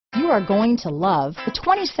are going to love the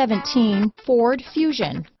 2017 Ford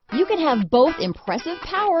Fusion. You can have both impressive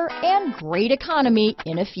power and great economy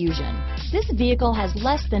in a Fusion. This vehicle has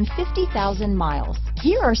less than 50,000 miles.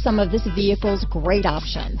 Here are some of this vehicle's great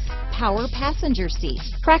options: power passenger seat,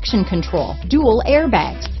 traction control, dual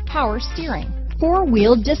airbags, power steering,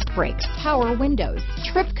 four-wheel disc brakes, power windows,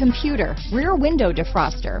 trip computer, rear window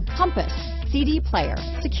defroster, compass, CD player,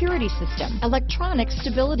 security system, electronic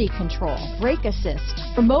stability control, brake assist,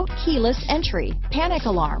 remote keyless entry, panic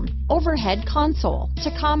alarm, overhead console,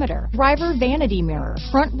 tachometer, driver vanity mirror,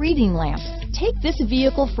 front reading lamps. Take this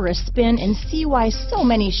vehicle for a spin and see why so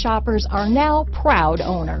many shoppers are now proud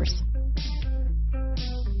owners.